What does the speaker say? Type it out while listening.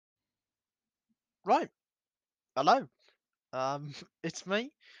Right. Hello. It's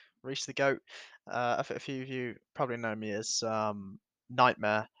me, Reese the Goat. A few of you probably know me as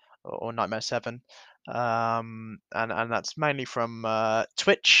Nightmare or Nightmare 7. And that's mainly from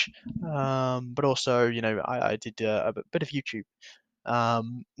Twitch, but also, I did bit of YouTube.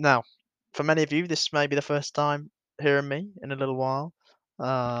 Now, for many of you, this may be the first time hearing me in a little while,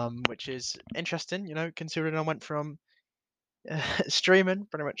 which is interesting, considering I went from streaming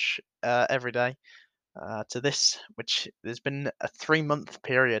pretty much every day to this, which there's been a 3 month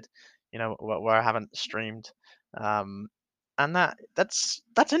period, where I haven't streamed, um, and that's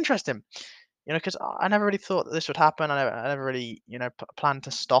interesting, because I never really thought that this would happen. I never really, planned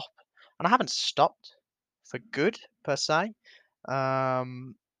to stop, and I haven't stopped for good per se,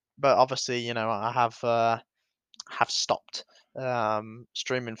 um, but obviously, I have stopped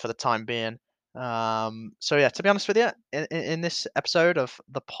streaming for the time being. So yeah, to be honest with you, in this episode of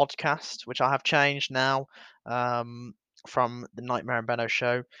the podcast, which I have changed now um, from the Nightmare and Benno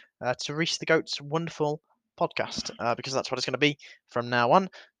show to Reese the Goat's wonderful podcast, because that's what it's going to be from now on.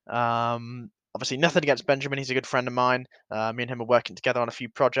 Obviously, nothing against Benjamin; he's a good friend of mine. Me and him are working together on a few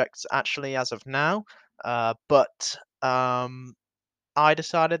projects actually as of now, but I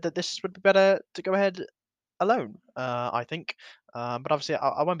decided that this would be better to go ahead alone, I think. But obviously,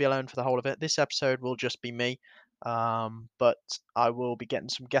 I won't be alone for the whole of it. This episode will just be me, but I will be getting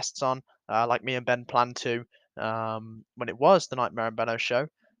some guests on, like me and Ben planned to when it was the Nightmare and Benno show.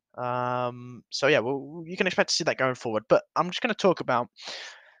 So yeah, well, you can expect to see that going forward. But I'm just going to talk about,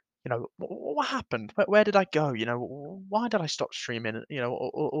 what happened? Where did I go? Why did I stop streaming?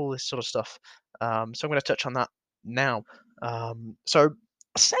 All this sort of stuff. So I'm going to touch on that now. So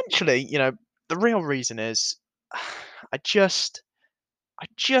essentially, the real reason is I just I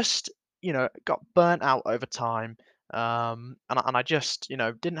just, got burnt out over time, and I just,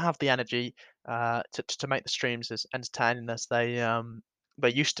 didn't have the energy to make the streams as entertaining as they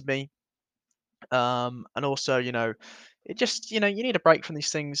used to be. And also, it just, you need a break from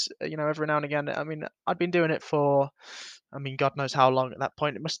these things, every now and again. I mean, I'd been doing it for, I mean, God knows how long at that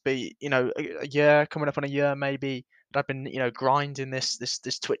point. It must be, a year, coming up on a year maybe. That I've been, grinding this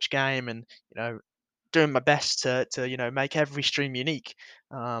Twitch game, and doing my best to make every stream unique.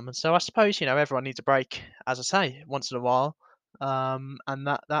 And so I suppose everyone needs a break, as I say, once in a while. And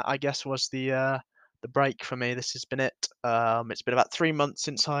that I guess was the break for me. This has been it. It's been about 3 months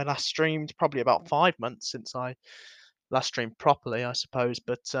since I last streamed. Probably about 5 months since I last streamed properly, I suppose.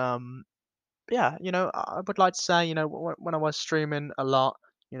 But yeah, I would like to say, when I was streaming a lot,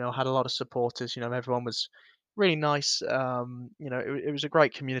 I had a lot of supporters. Everyone was really nice. It was a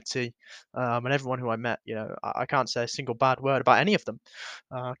great community, and everyone who I met, I can't say a single bad word about any of them,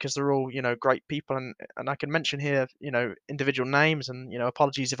 because they're all, great people, and I can mention here, individual names, and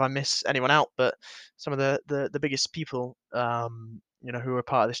apologies if I miss anyone out, but some of the biggest people, who were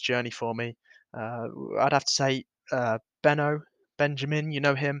part of this journey for me, uh, I'd have to say, Benno, Benjamin, you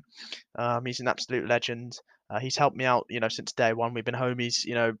know him. He's an absolute legend. He's helped me out, since day one. We've been homies,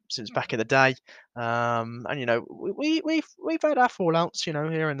 since back in the day. And we've had our fallouts,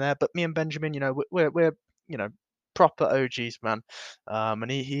 here and there. But me and Benjamin, we're proper OGs, man.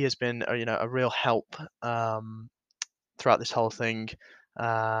 And he has been, a real help throughout this whole thing.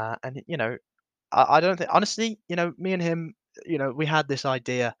 And I don't think honestly, me and him, we had this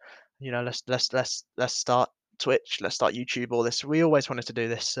idea, let's start Twitch, let's start YouTube, all this. We always wanted to do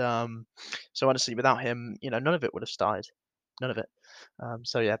this. So honestly, without him, none of it would have started. None of it.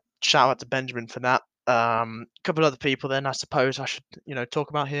 So yeah, shout out to Benjamin for that. A couple other people then I suppose I should,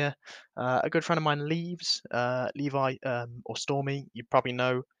 talk about here. A good friend of mine leaves, Levi, or Stormy, you probably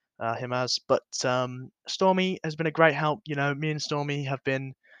know him as, but Stormy has been a great help. Me and Stormy have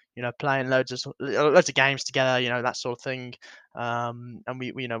been playing loads of games together, that sort of thing. And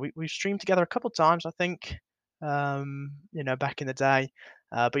we've streamed together a couple of times, I think, back in the day.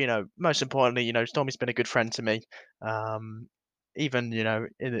 But most importantly, Stormy's been a good friend to me. Um, Even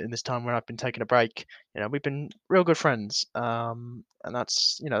in this time where I've been taking a break, we've been real good friends. And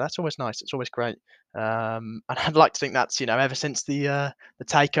that's always nice. It's always great. And I'd like to think that's ever since the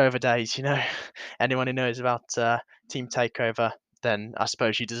takeover days. Anyone who knows about Team Takeover, then I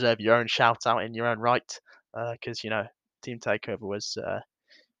suppose you deserve your own shout out in your own right, because Team Takeover was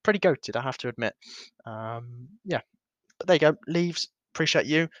pretty goated, I have to admit. Yeah, but there you go. Leaves. Appreciate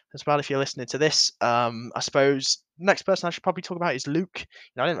you as well if you're listening to this. I suppose next person I should probably talk about is Luke.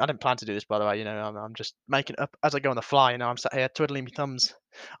 I didn't plan to do this by the way. I'm just making it up as I go on the fly. I'm sat here twiddling my thumbs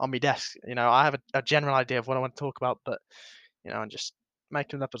on my desk. I have a general idea of what I want to talk about, but I'm just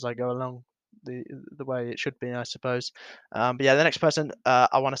making it up as I go along. the the way it should be, I suppose. But yeah, the next person,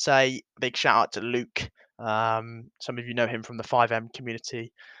 I want to say a big shout out to Luke. Some of you know him from the 5M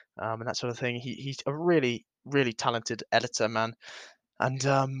community, and that sort of thing. He's a really talented editor, man,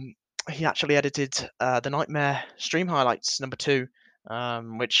 and he actually edited the Nightmare stream highlights number 2,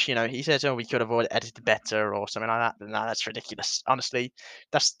 which he says, "Oh, we could have edited better" or something like that. No, that's ridiculous. Honestly,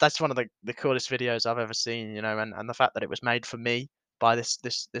 that's one of the coolest videos I've ever seen. And the fact that it was made for me by this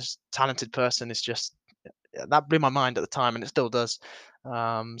talented person is just that blew my mind at the time, and it still does.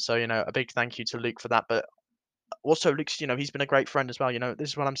 So a big thank you to Luke for that. But also Luke's, he's been a great friend as well. This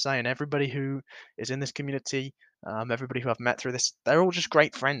is what I'm saying. Everybody who is in this community, everybody who I've met through this, they're all just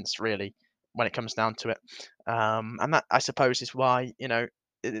great friends, really, when it comes down to it. And that, I suppose, is why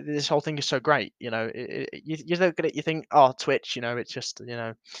this whole thing is so great. You look at it, you think, oh, Twitch, it's just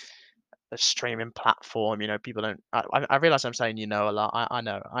a streaming platform. People don't. I realize I'm saying a lot. I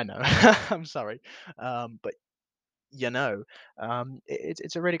know, I know. I'm sorry, but you know,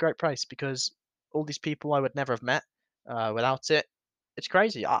 it's a really great price because all these people I would never have met without it. It's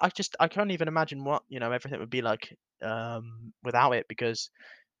crazy. I can't even imagine what everything would be like without it because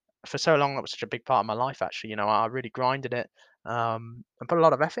for so long that was such a big part of my life. Actually, I really grinded it and put a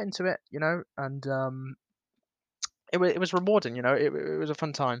lot of effort into it. And it was rewarding. It was a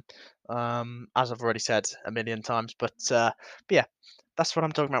fun time. As I've already said a million times, but yeah. That's what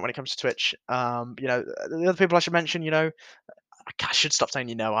I'm talking about when it comes to Twitch. The other people I should mention, I should stop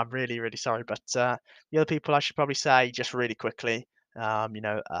saying I'm really, really sorry. But the other people I should probably say just really quickly, I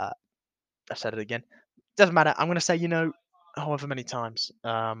said it again. Doesn't matter. I'm going to say, however many times.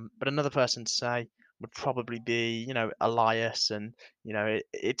 But another person to say would probably be, Elias and,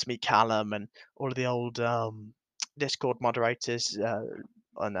 it's me, Callum, and all of the old Discord moderators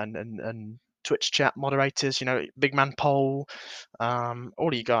and Twitch chat moderators, Big Man Poll, all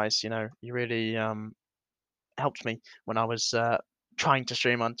of you guys, you really helped me when I was trying to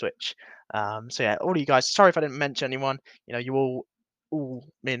stream on Twitch. So yeah, all of you guys. Sorry if I didn't mention anyone. You all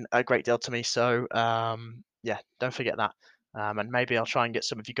mean a great deal to me. So yeah, don't forget that. And maybe I'll try and get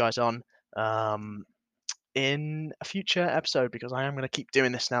some of you guys on um, in a future episode because I am going to keep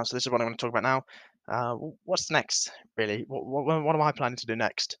doing this now. So this is what I'm going to talk about now. What's next, really? What am I planning to do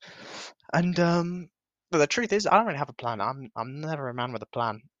next? And but the truth is, I don't really have a plan. I'm never a man with a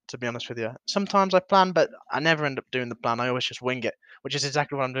plan, to be honest with you. Sometimes I plan, but I never end up doing the plan. I always just wing it, which is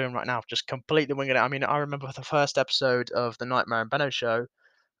exactly what I'm doing right now. Just completely winging it. I mean, I remember the first episode of the Nightmare and Benno show.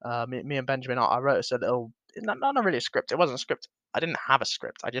 Me and Benjamin, I wrote us a little, not really a script. It wasn't a script. I didn't have a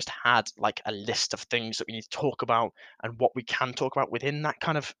script. I just had like a list of things that we need to talk about and what we can talk about within that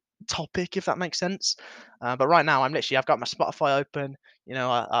kind of topic, if that makes sense. But right now, I've got my Spotify open.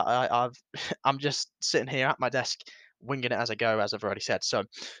 I've I'm just sitting here at my desk, winging it as I go, as I've already said. So,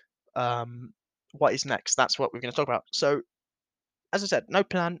 um, what is next? That's what we're going to talk about. So, as I said, no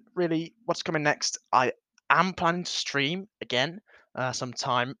plan really. What's coming next? I am planning to stream again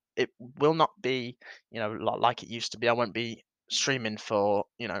sometime. It will not be, like it used to be. I won't be streaming for,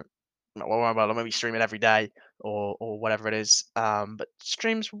 I won't be streaming every day or whatever it is. But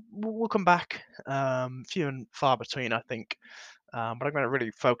streams will come back, few and far between, I think. But I'm going to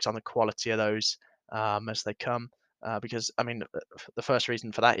really focus on the quality of those as they come. Because I mean, the first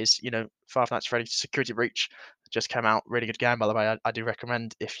reason for that is Five Nights at Freddy's Security Breach just came out. Really good game, by the way. I do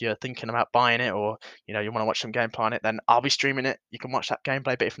recommend if you're thinking about buying it or you want to watch some gameplay on it, then I'll be streaming it. You can watch that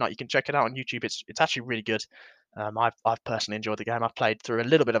gameplay, but if not, you can check it out on YouTube. It's actually really good. I've personally enjoyed the game. I've played through a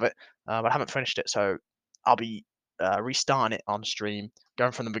little bit of it, but I haven't finished it. So I'll be restarting it on stream,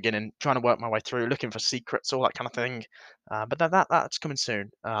 going from the beginning, trying to work my way through, looking for secrets, all that kind of thing. But that's coming soon.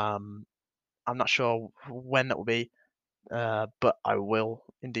 I'm not sure when that will be, but I will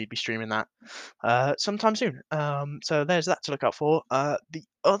indeed be streaming that sometime soon. So there's that to look out for. The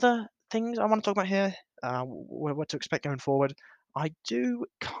other things I want to talk about here, what to expect going forward. I do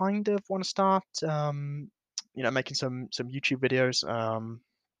kind of want to start, making some YouTube videos.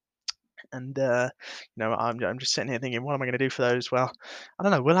 And I'm just sitting here thinking, what am I going to do for those? Well, I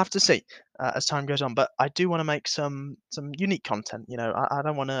don't know. We'll have to see as time goes on. But I do want to make some unique content. I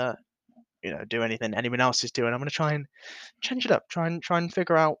don't want to do anything anyone else is doing. I'm going to try and change it up. Try and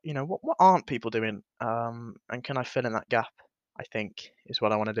figure out what aren't people doing, and can I fill in that gap? I think is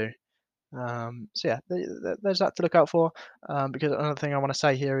what I want to do. So yeah, there's that to look out for. Because another thing I want to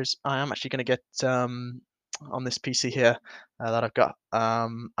say here is I am actually going to get on this PC here that I've got.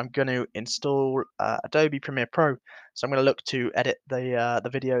 I'm going to install Adobe Premiere Pro. So I'm going to look to edit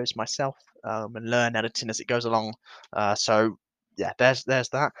the videos myself and learn editing as it goes along. So yeah, there's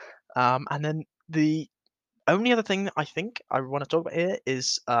that. And then the only other thing that I think I want to talk about here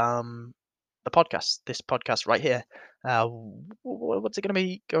is the podcast, this podcast right here. What's it going to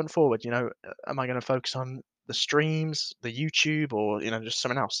be going forward? Am I going to focus on the streams, the YouTube, or just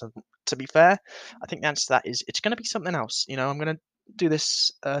something else? And to be fair, I think the answer to that is it's going to be something else. I'm going to do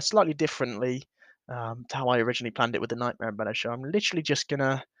this slightly differently to how I originally planned it with the Nightmare Better show. I'm literally just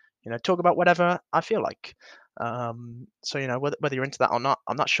gonna talk about whatever I feel like. So whether you're into that or not,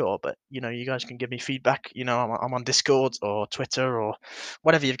 I'm not sure, but you guys can give me feedback. I'm on Discord or Twitter or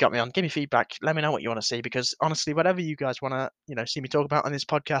whatever you've got me on. Give me feedback. Let me know what you want to see, because honestly, whatever you guys want to see me talk about on this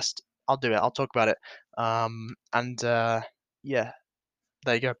podcast, I'll do it. I'll talk about it. And yeah,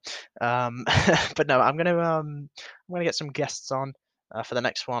 there you go. But no, I'm gonna get some guests on for the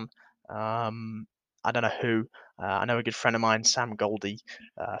next one. I don't know who. I know a good friend of mine, Sam Goldie.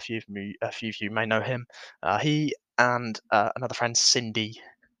 A few of you may know him. He and another friend, Cindy.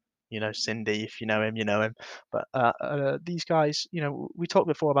 Cindy. If you know him, you know him. But these guys, we talked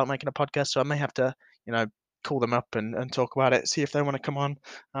before about making a podcast, so I may have to, you know, call them up and talk about it. See if they want to come on.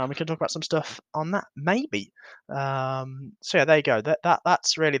 We can talk about some stuff on that, maybe. So yeah, there you go.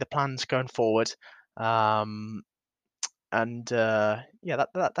 That's really the plans going forward. Um, and yeah,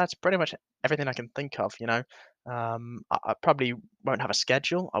 that's pretty much everything I can think of. I probably won't have a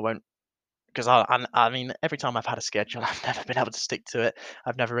schedule. I won't, because I mean, every time I've had a schedule, I've never been able to stick to it.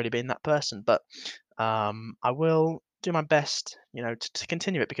 I've never really been that person, but I will do my best, to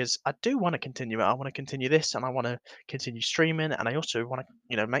continue it, because I do want to continue it. I want to continue this, and I want to continue streaming, and I also want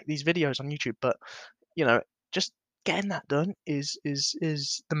to, make these videos on YouTube. But you know, just getting that done is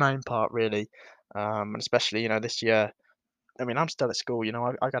the main part, really. And especially, this year. I mean, I'm still at school.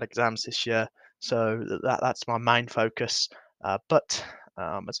 I got exams this year, so that's my main focus. But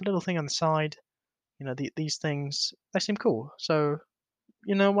as a little thing on the side, these things, they seem cool. So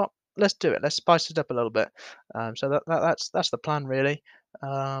you know what? Let's do it. Let's spice it up a little bit. So that's the plan, really.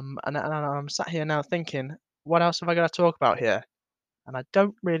 And I'm sat here now thinking, what else have I got to talk about here? And I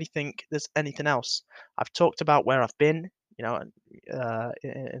don't really think there's anything else. I've talked about where I've been, in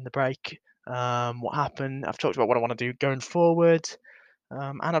the break, what happened. I've talked about what I want to do going forward,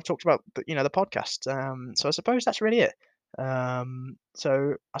 and I've talked about the podcast. So I suppose that's really it.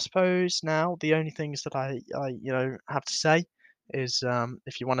 So I suppose now the only things that I have to say is,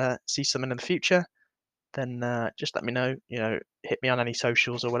 if you want to see something in the future, then just let me know. Hit me on any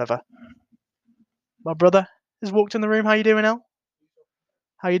socials or whatever. My brother has walked in the room. How you doing, El?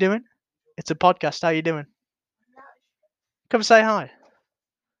 How you doing? It's a podcast. How you doing? Come say hi.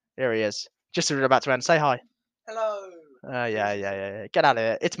 Here he is. Just as we're about to end, say hi. Hello. Yeah. Get out of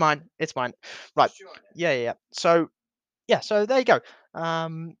here. It's mine. It's mine. Right. Yeah. So there you go.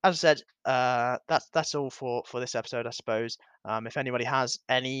 As I said, that's all for this episode, I suppose. If anybody has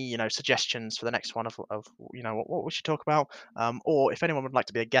any suggestions for the next one of what we should talk about, or if anyone would like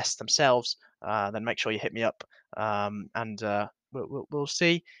to be a guest themselves, then make sure you hit me up, and we'll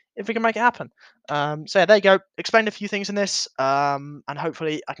see if we can make it happen. So yeah, there you go. Explained a few things in this, and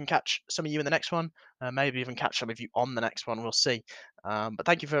hopefully I can catch some of you in the next one. Maybe even catch some of you on the next one. We'll see. But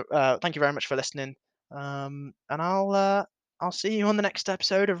thank you very much for listening. And I'll see you on the next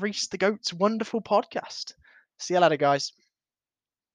episode of Reese the Goat's wonderful podcast. See you later, guys.